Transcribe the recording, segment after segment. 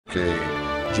K,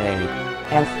 J,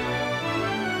 F.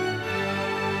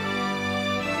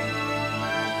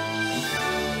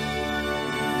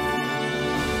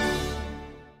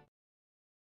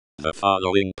 The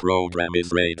following program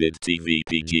is rated TV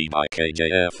PG by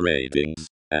KJF Ratings,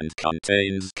 and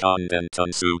contains content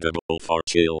unsuitable for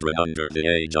children under the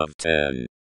age of 10.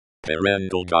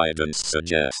 Parental guidance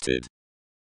suggested.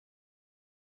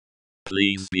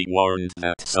 Please be warned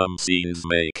that some scenes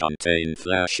may contain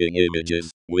flashing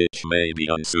images, which may be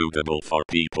unsuitable for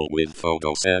people with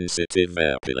photosensitive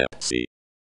epilepsy.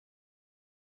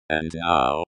 And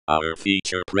now, our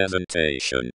feature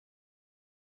presentation.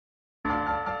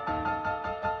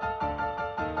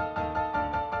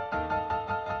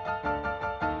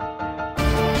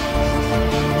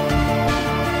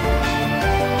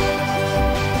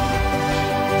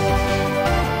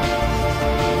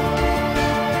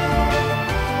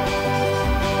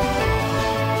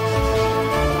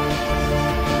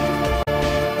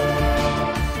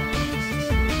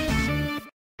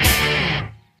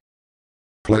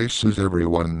 places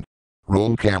everyone.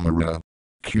 Roll camera.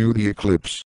 Cue the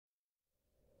eclipse.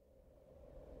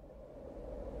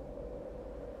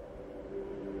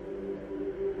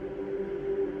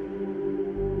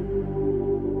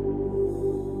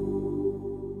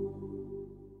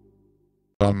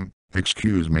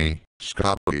 Excuse me,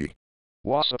 Scotty.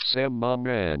 What's up, Sam, my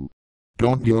man?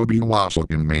 Don't you be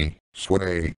wassailing me,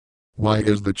 sway. Why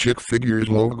is the chick figure's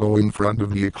logo in front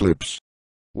of the eclipse?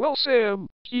 Well, Sam,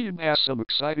 Ian has some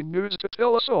exciting news to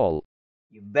tell us all.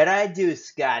 You bet I do,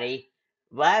 Scotty.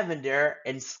 Lavender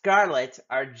and Scarlet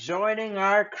are joining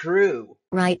our crew.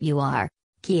 Right you are,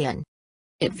 Kian.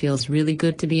 It feels really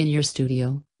good to be in your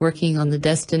studio, working on the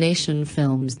Destination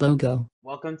Films logo.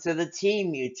 Welcome to the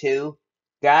team, you two.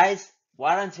 Guys,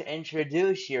 why don't you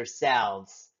introduce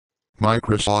yourselves?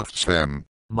 Microsoft Sam.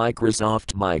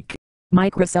 Microsoft Mike.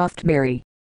 Microsoft Mary.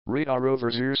 Radar over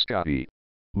here, Scotty.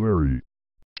 Larry.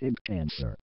 Pig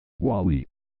Panther. Wally.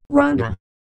 Rhonda.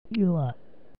 Eula.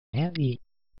 Abby.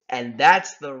 And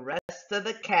that's the rest of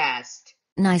the cast.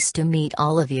 Nice to meet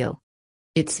all of you.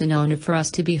 It's an honor for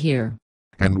us to be here.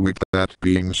 And with that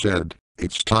being said,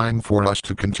 it's time for us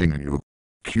to continue.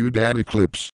 Cue that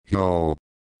eclipse, yo.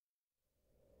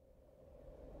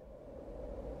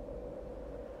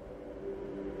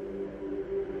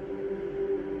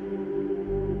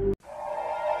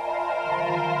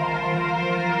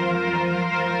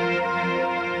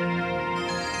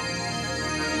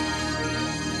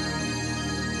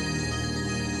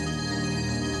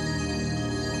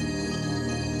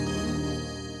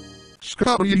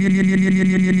 Scotty.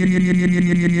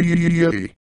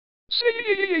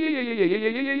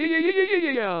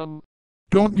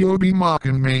 Don't you be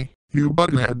mocking me, you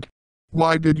butthead.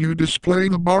 Why did you display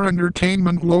the Bar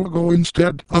Entertainment logo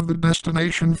instead of the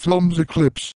Destination Films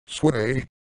eclipse, sway?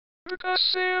 Because,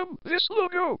 Sam, this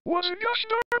logo was a gosh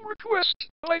darn request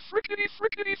by frickin'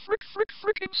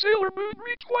 Sailor Moon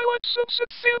re-Twilight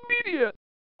Sunset fan media.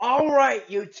 Alright,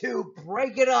 you two,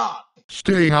 break it up.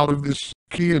 Stay out of this,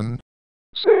 Kian.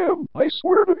 Sam, I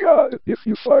swear to God, if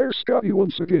you fire Scotty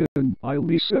once again, I'll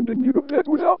be sending you to bed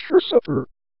without your supper.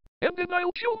 And then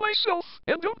I'll kill myself,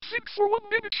 and don't think for 1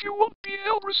 minute you won't be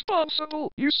held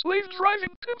responsible, you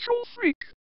slave-driving control freak.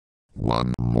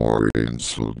 One more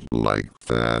insult like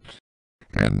that,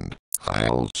 and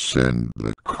I'll send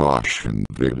the caution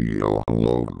video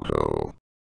logo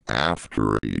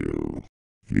after you,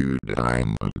 you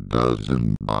dime a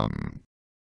dozen bum.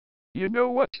 You know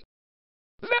what?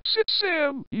 That's it,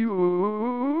 Sam.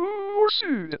 You're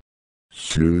sued.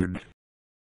 Sued?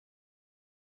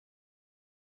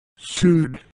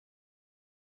 Sued?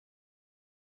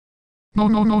 No,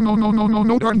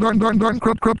 darn,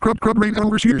 crud, rain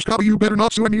hours here, Scotty, you better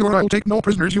not sue me or I'll take no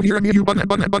prisoners, you hear me, you butthead.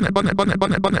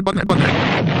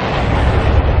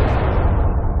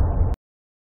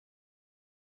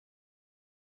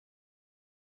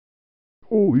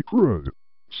 Holy crud.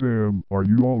 Sam, are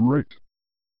you alright?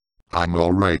 I'm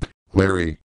alright,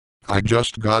 Larry. I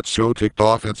just got so ticked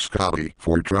off at Scotty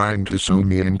for trying to sue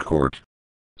me in court.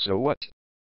 So what?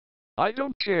 I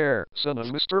don't care, son of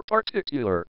Mr.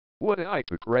 Particular. What a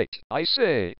hypocrite, I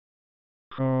say.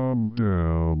 Calm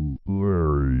down,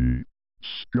 Larry.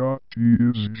 Scotty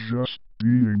is just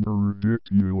being a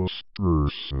ridiculous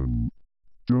person.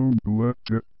 Don't let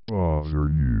it bother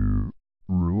you.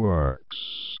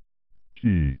 Relax.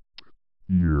 Keep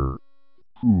your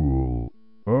cool.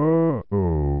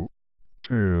 Uh-oh.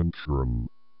 Tantrum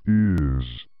is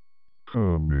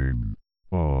coming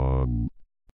on.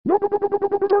 No,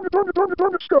 darn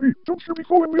it, Scotty! Don't you be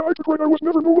calling me a hypocrite, I was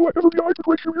never, nor will I ever be a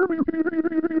hypocrite, you hear me?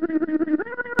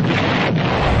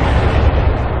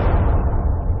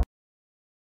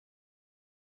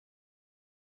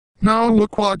 Now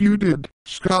look what you did,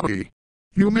 Scotty.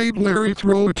 You made Larry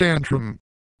throw a tantrum.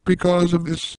 Because of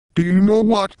this, do you know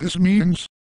what this means?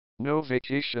 No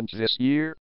vacations this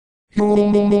year? Or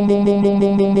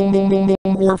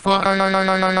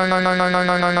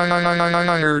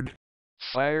fired.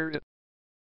 Fired?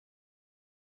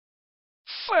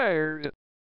 Fired!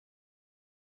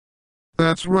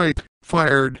 That's right,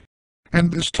 fired.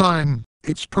 And this time,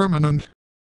 it's permanent.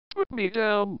 Put me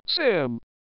down, Sam.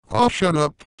 Oh, shut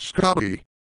up, Scotty.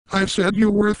 I said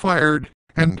you were fired,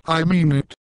 and I mean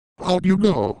it. Out you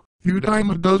go, you dime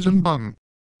a dozen bum.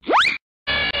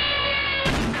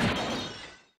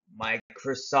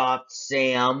 Microsoft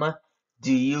Sam,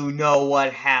 do you know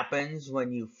what happens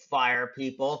when you fire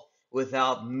people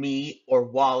without me or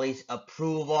Wally's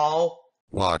approval?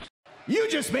 What? You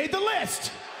just made the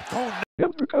list!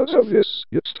 And because of this,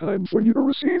 it's time for you to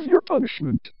receive your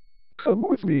punishment. Come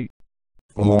with me.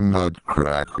 Oh,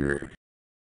 nutcracker.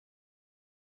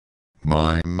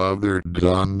 My mother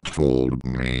done told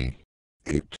me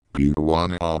it'd be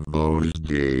one of those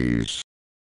days.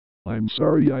 I'm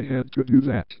sorry I had to do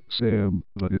that, Sam,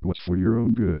 but it was for your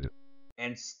own good.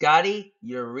 And Scotty,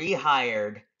 you're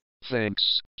rehired.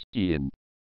 Thanks, Ian.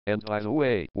 And by the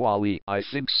way, Wally, I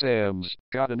think Sam's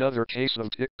got another case of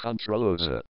tic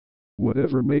controlosa.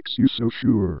 Whatever makes you so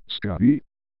sure, Scotty?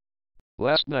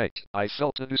 Last night, I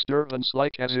felt a disturbance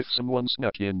like as if someone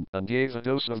snuck in and gave a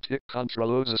dose of tic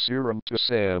controlosa serum to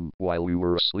Sam while we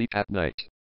were asleep at night.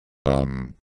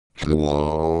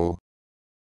 Hello?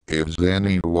 Is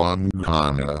anyone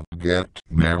gonna get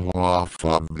me off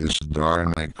of this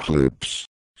darn eclipse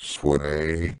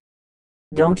sway?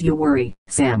 Don't you worry,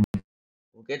 Sam.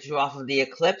 We'll get you off of the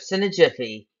eclipse in a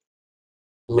jiffy.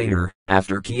 Later,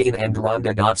 after Kian and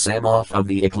Rhonda got Sam off of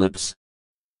the eclipse.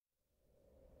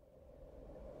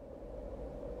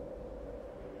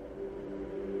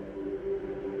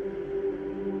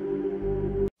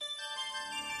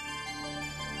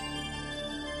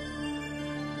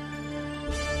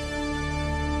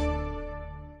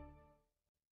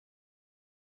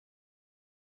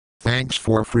 Thanks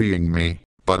for freeing me,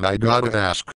 but I gotta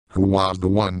ask, who was the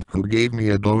one who gave me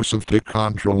a dose of tic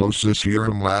controlosa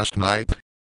serum last night?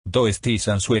 To is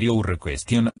answer your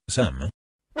question, Sam.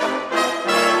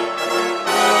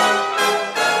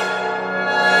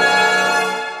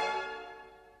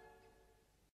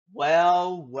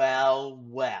 Well.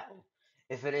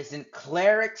 If it isn't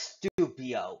Cleric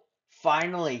Stupio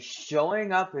finally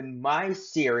showing up in my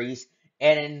series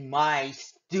and in my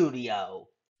studio.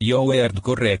 You heard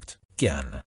correct,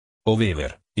 Kian.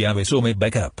 However, you have some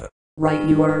backup. Right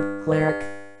you are, Cleric.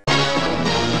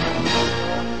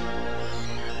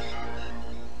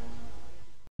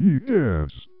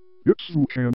 Yes, it's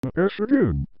Vulcanna S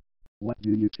again. What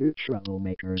do you two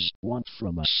troublemakers want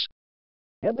from us?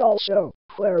 And also,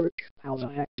 Cleric, how the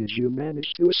heck did you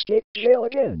manage to escape jail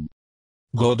again?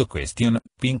 Good question,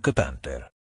 Pink Panther.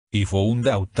 I found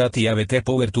out that you avete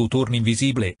power to turn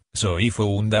invisible, so I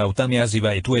found out an easy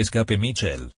way to escape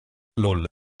Michel. Lol.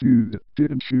 Dude,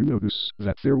 didn't you notice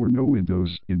that there were no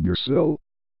windows in your cell?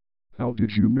 How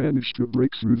did you manage to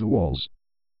break through the walls?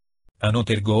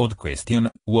 Another good question,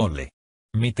 Wally.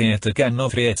 Mi teet can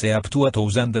of reach up to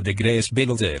 1000 degrees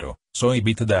below zero, so I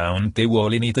bit down the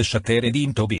wall in it shattered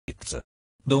into bits.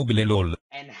 Double lol.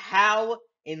 And how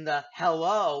in the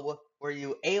hello were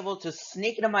you able to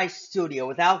sneak into my studio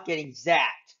without getting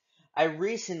zapped? I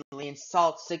recently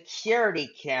installed security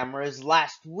cameras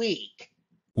last week.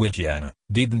 Well Jan,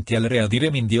 didn't you already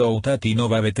remind you that you know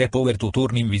avete power to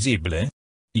turn invisible? I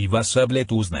was able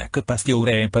to snack past your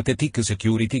empathetic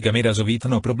security cameras with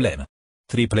no problem.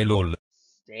 Triple lol.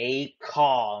 Stay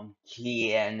calm,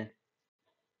 Kian.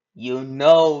 You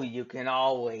know you can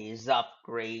always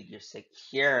upgrade your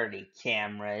security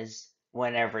cameras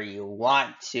whenever you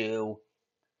want to.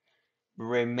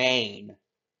 Remain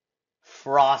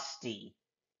frosty.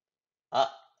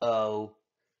 Uh-oh.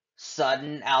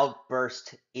 Sudden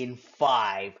outburst in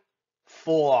 5,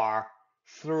 4,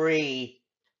 3,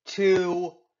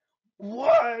 2,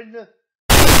 1.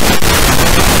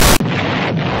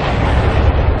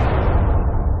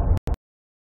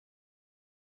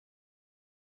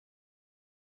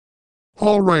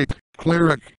 Alright,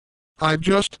 Cleric. I've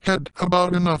just had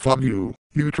about enough of you,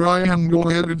 you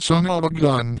triangle-headed son of a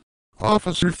gun.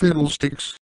 Officer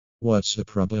Fiddlesticks. What's the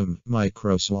problem,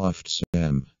 Microsoft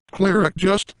Sam? Cleric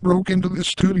just broke into the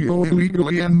studio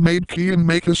illegally and made Kian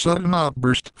make a sudden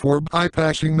outburst for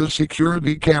bypassing the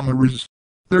security cameras.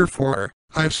 Therefore,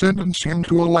 I sentence him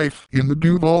to a life in the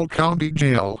Duval County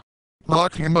Jail.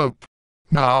 Lock him up.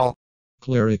 Now.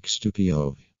 Cleric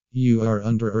Stupio. You are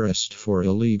under arrest for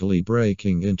illegally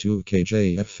breaking into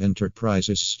KJF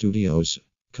Enterprises studios.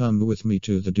 Come with me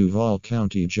to the Duval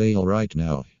County Jail right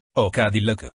now. Oh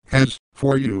Cadillac. As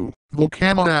for you,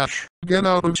 Vulcanna Ash, get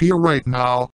out of here right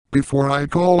now, before I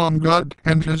call on God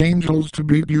and his angels to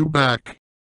beat you back.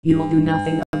 You will do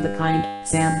nothing of the kind,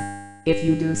 Sam. If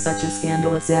you do such a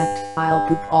scandalous act, I'll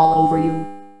poop all over you.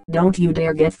 Don't you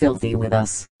dare get filthy with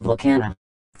us, Vulcanna.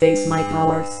 Face my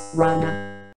powers, Rhonda.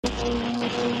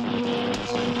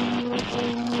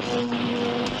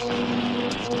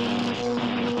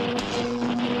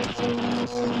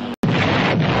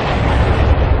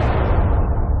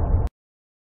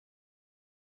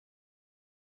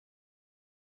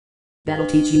 That'll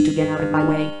teach you to get out of my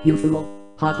way, you fool.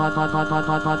 Hot, hot, hot, hot, hot,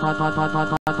 hot, hot, hot, hot, hot,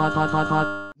 hot, hot, hot, hot,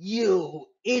 hot. You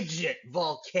idiot,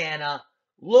 Vulcanna!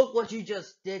 Look what you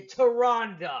just did to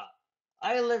Rhonda!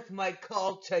 I lift my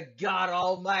call to God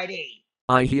Almighty!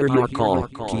 I hear your call,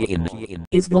 Kian.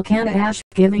 Is Vulcanna Ash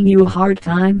giving you a hard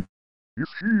time? If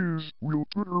she is, we'll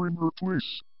put her in her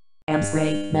place. And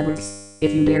Spray, members,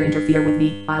 if you dare interfere with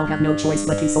me, I'll have no choice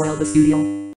but to soil the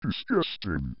studio.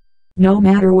 Disgusting. No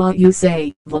matter what you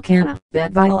say, Vulcanna,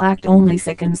 that vile act only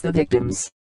sickens the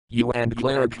victims. You and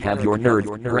Cleric have your nerve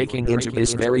breaking into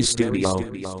this very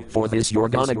studio. For this you're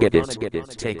gonna get it.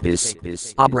 Take this.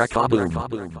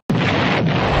 Abracadaboom.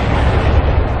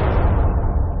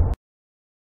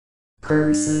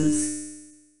 Curses.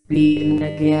 Beaten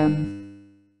again.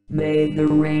 May the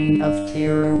reign of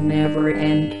terror never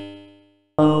end.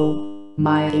 Oh,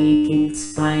 my aching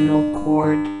spinal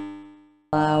cord.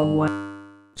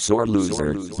 Sore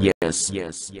loser,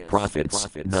 yes. Profits,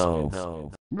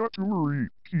 no. Not to worry,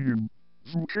 Kian.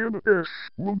 Vulcanna Ash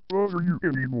won't bother you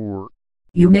anymore.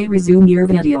 You may resume your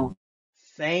video.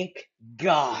 Thank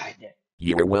God.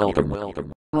 You're welcome.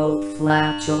 Oh,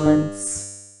 flatulence.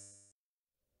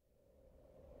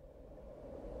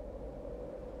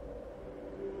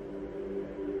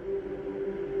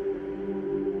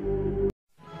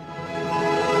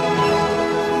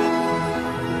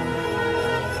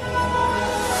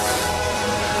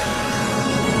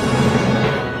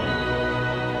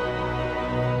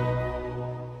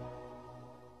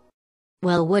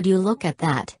 Well, would you look at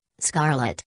that,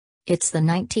 Scarlett? It's the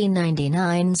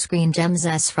 1999 Screen Gems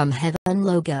S from Heaven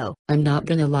logo. I'm not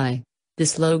gonna lie.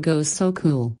 This logo's so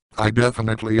cool. I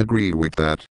definitely agree with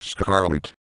that,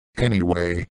 Scarlett.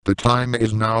 Anyway, the time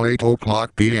is now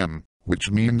 8:00 p.m., which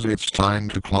means it's time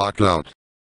to clock out.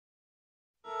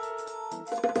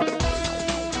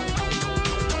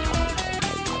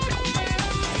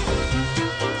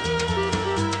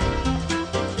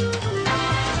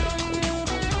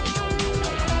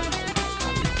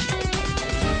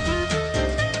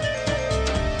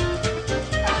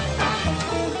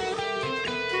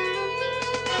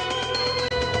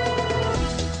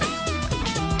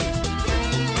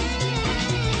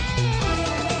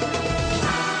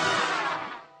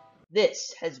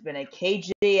 This has been a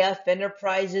KJF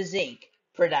Enterprises Inc.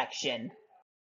 production.